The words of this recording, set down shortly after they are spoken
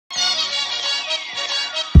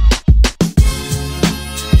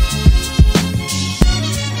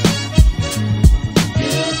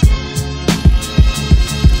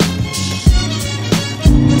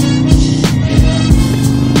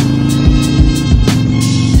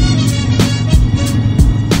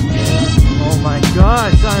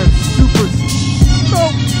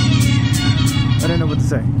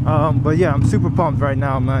say. But yeah, I'm super pumped right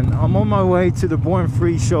now, man. I'm on my way to the Born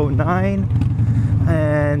Free Show 9,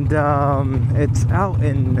 and it's out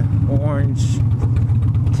in Orange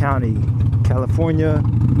County, California,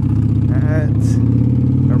 at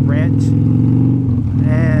a ranch.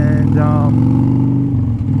 And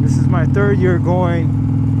this is my third year going.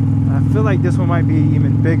 I feel like this one might be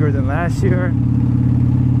even bigger than last year.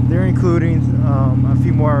 They're including a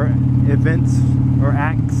few more events or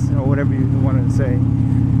acts or whatever you want to say.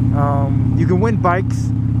 You can win bikes.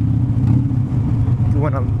 You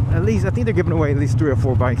win at least, I think they're giving away at least 3 or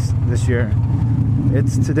 4 bikes this year.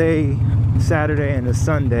 It's today, Saturday, and it's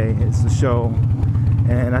Sunday. It's the show,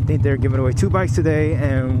 and I think they're giving away 2 bikes today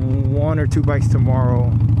and 1 or 2 bikes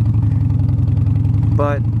tomorrow.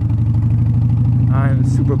 But I'm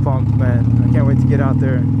super pumped, man. I can't wait to get out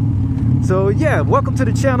there. So yeah, welcome to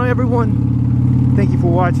the channel, everyone. Thank you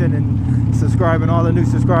for watching and subscribing, all the new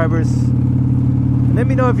subscribers. And let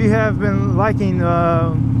me know if you have been liking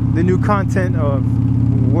the new content of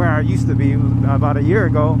where I used to be about a year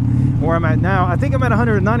ago, where I'm at now. I think I'm at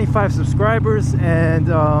 195 subscribers, and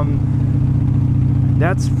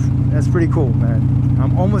that's pretty cool, man.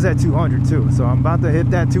 I'm almost at 200 too, so I'm about to hit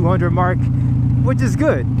that 200 mark, which is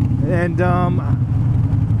good, and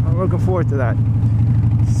I'm looking forward to that.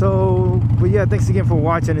 So, but yeah, thanks again for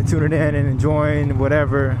watching and tuning in and enjoying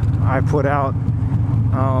whatever I put out.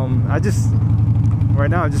 Right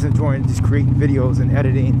now I'm just enjoying just creating videos and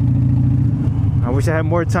editing. I wish I had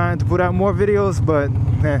more time to put out more videos, but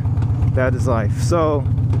that is life. So,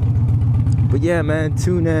 but yeah, man,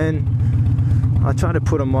 tune in. I'll try to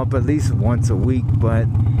put them up at least once a week, but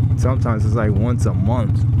sometimes it's like once a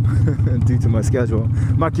month due to my schedule.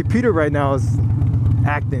 My computer right now is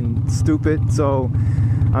acting stupid, so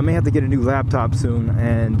I may have to get a new laptop soon,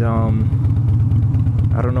 and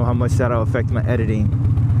I don't know how much that'll affect my editing.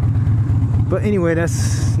 But anyway,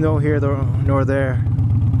 that's no here nor there.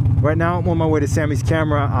 Right now I'm on my way to Sammy's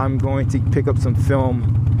camera. I'm going to pick up some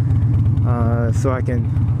film so I can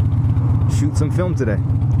shoot some film today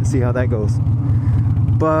to see how that goes.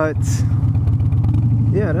 But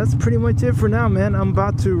yeah, that's pretty much it for now, man. I'm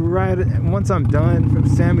about to ride it. Once I'm done from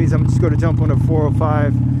Sammy's, I'm just going to jump on a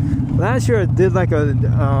 405. Last year I did like a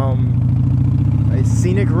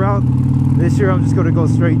scenic route. This year I'm just going to go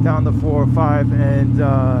straight down the 405 and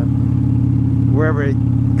wherever it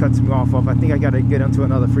cuts me off of. I think I got to get onto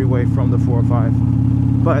another freeway from the 405.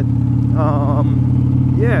 But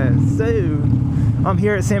yeah, so I'm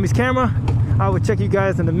here at Sammy's camera. I will check you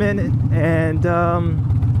guys in a minute, and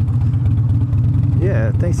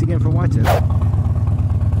yeah, thanks again for watching.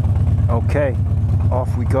 Okay,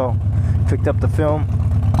 off we go. Picked up the film.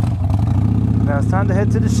 Now it's time to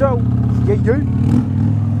head to the show. Yeah, yeah.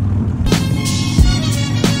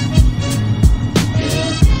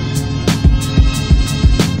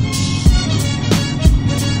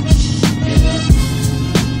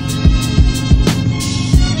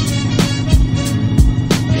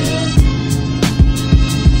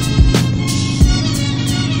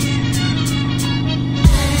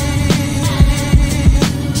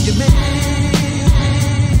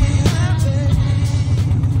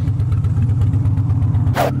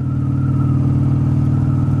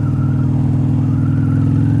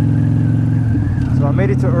 Made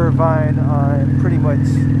it to Irvine. I'm pretty much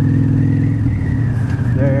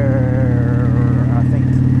there. I think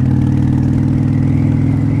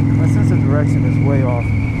my sense of direction is way off.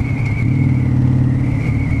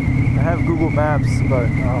 I have Google Maps, but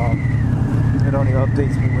it only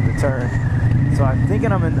updates me when to turn. So I'm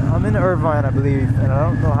thinking I'm in Irvine, I believe, and I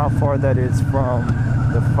don't know how far that is from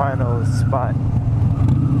the final spot.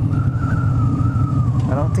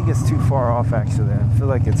 I don't think it's too far off, actually. I feel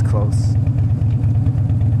like it's close.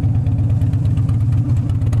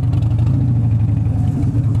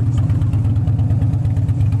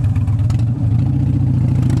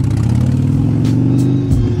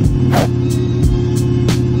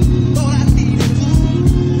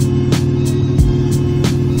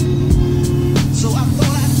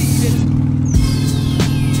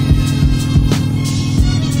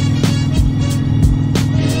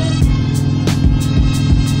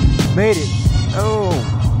 Made it. Oh,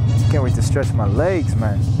 can't wait to stretch my legs,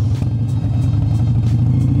 man.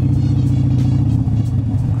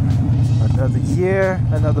 Another year,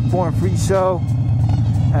 another Born Free show,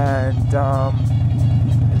 and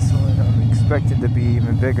this one I'm expecting to be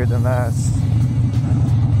even bigger than last.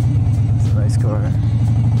 It's a nice car.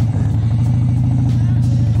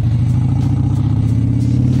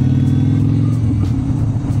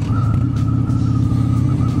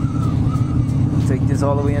 Take this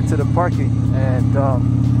all the way into the parking and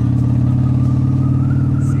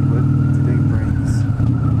see what today brings.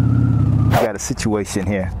 situation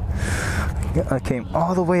here. I came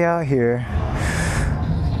all the way out here,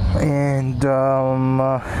 and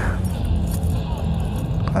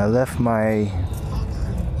I left my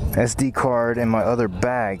SD card in my other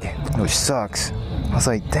bag, which sucks. I was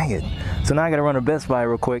like, dang it. So now I gotta run to Best Buy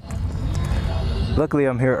real quick. Luckily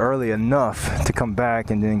I'm here early enough to come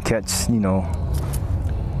back and then catch, you know,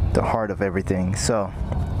 the heart of everything. So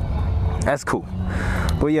that's cool.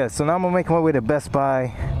 But yeah, so now I'm gonna make my way to Best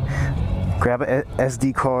Buy, grab an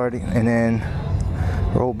SD card, and then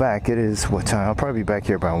roll back. It is what time? I'll probably be back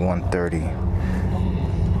here about 1:30.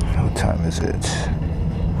 What time is it?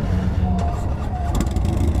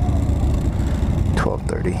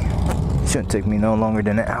 12:30. Shouldn't take me no longer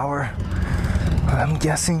than an hour, I'm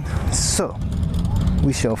guessing. So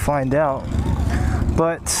we shall find out.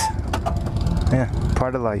 But yeah,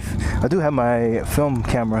 part of life. I do have my film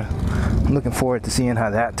camera. I'm looking forward to seeing how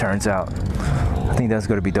that turns out. I think that's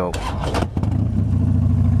gonna be dope.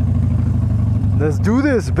 Let's do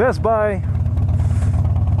this, Best Buy.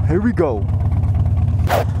 Here we go.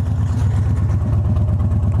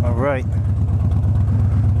 All right.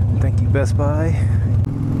 Thank you, Best Buy.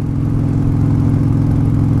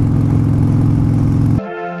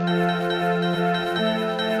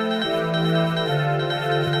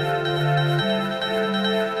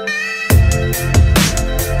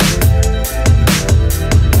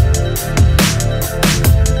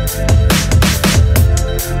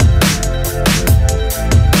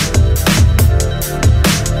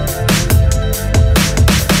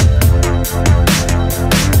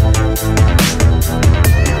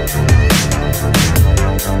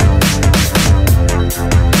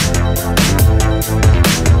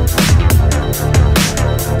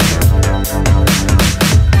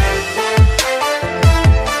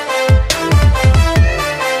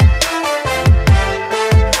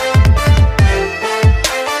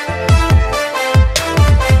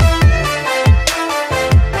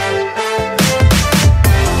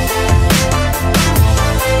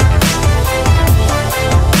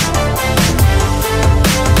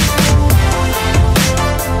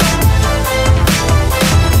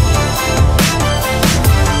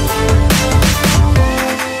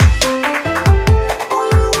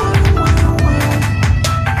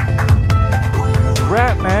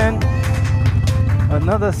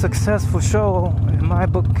 Another successful show in my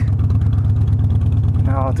book.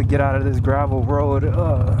 Now to get out of this gravel road,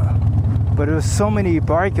 but there's so many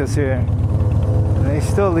bikers here, and they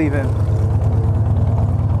still leaving.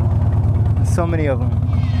 There's so many of them.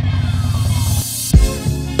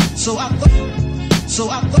 So I thought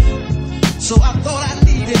I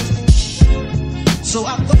needed. So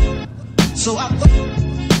I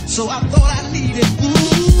thought I needed.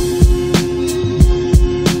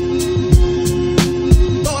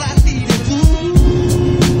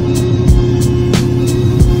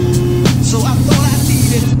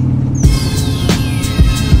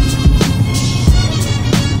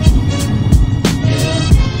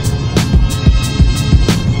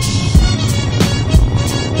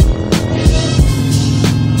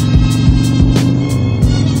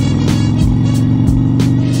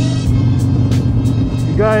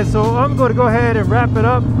 Guys, so I'm going to go ahead and wrap it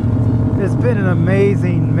up. It's been an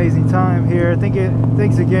amazing time here.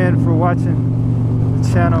 Thanks again for watching the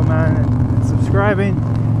channel, man, and subscribing.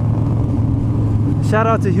 Shout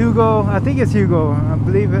out to Hugo. I think it's Hugo. I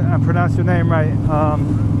believe I pronounced your name right. I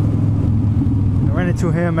ran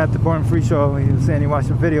into him at the Born Free show. He was saying he watched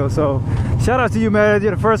the video. So shout out to you, man.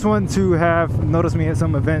 You're the first one to have noticed me at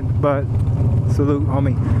some event, but salute,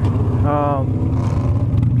 homie.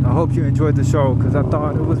 I hope you enjoyed the show because I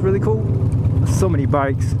thought it was really cool. So many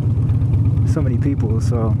bikes, so many people.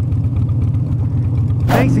 So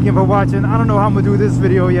thanks again for watching. I don't know how I'm gonna do this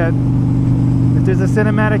video yet. If there's a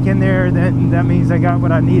cinematic in there, then that means I got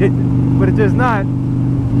what I needed. But if there's not,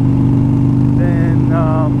 then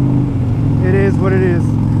it is what it is.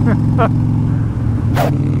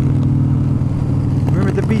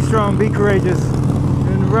 Remember to be strong, be courageous,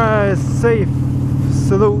 and rise safe.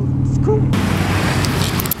 Salute. It's cool.